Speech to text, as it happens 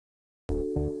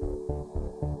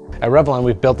At Revlon,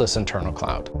 we've built this internal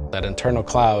cloud. That internal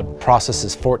cloud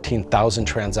processes 14,000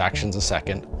 transactions a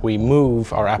second. We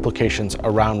move our applications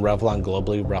around Revlon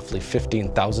globally roughly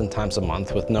 15,000 times a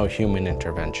month with no human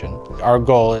intervention. Our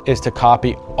goal is to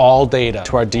copy all data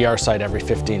to our DR site every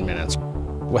 15 minutes.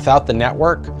 Without the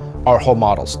network, our whole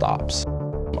model stops.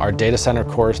 Our data center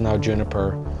core is now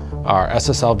Juniper. Our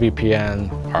SSL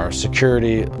VPN, our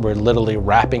security, we're literally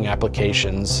wrapping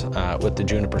applications with the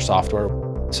Juniper software.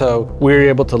 So we were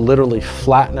able to literally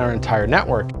flatten our entire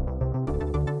network.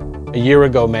 A year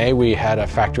ago, May, we had a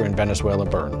factory in Venezuela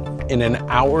burn. In an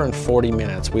hour and 40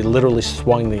 minutes, we literally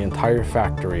swung the entire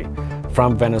factory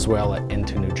from Venezuela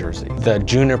into New Jersey. The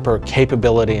Juniper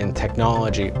capability and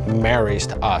technology marries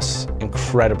to us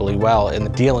incredibly well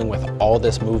in dealing with all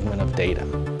this movement of data.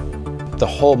 The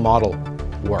whole model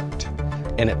worked,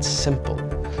 and it's simple.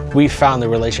 We found the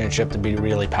relationship to be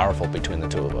really powerful between the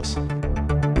two of us.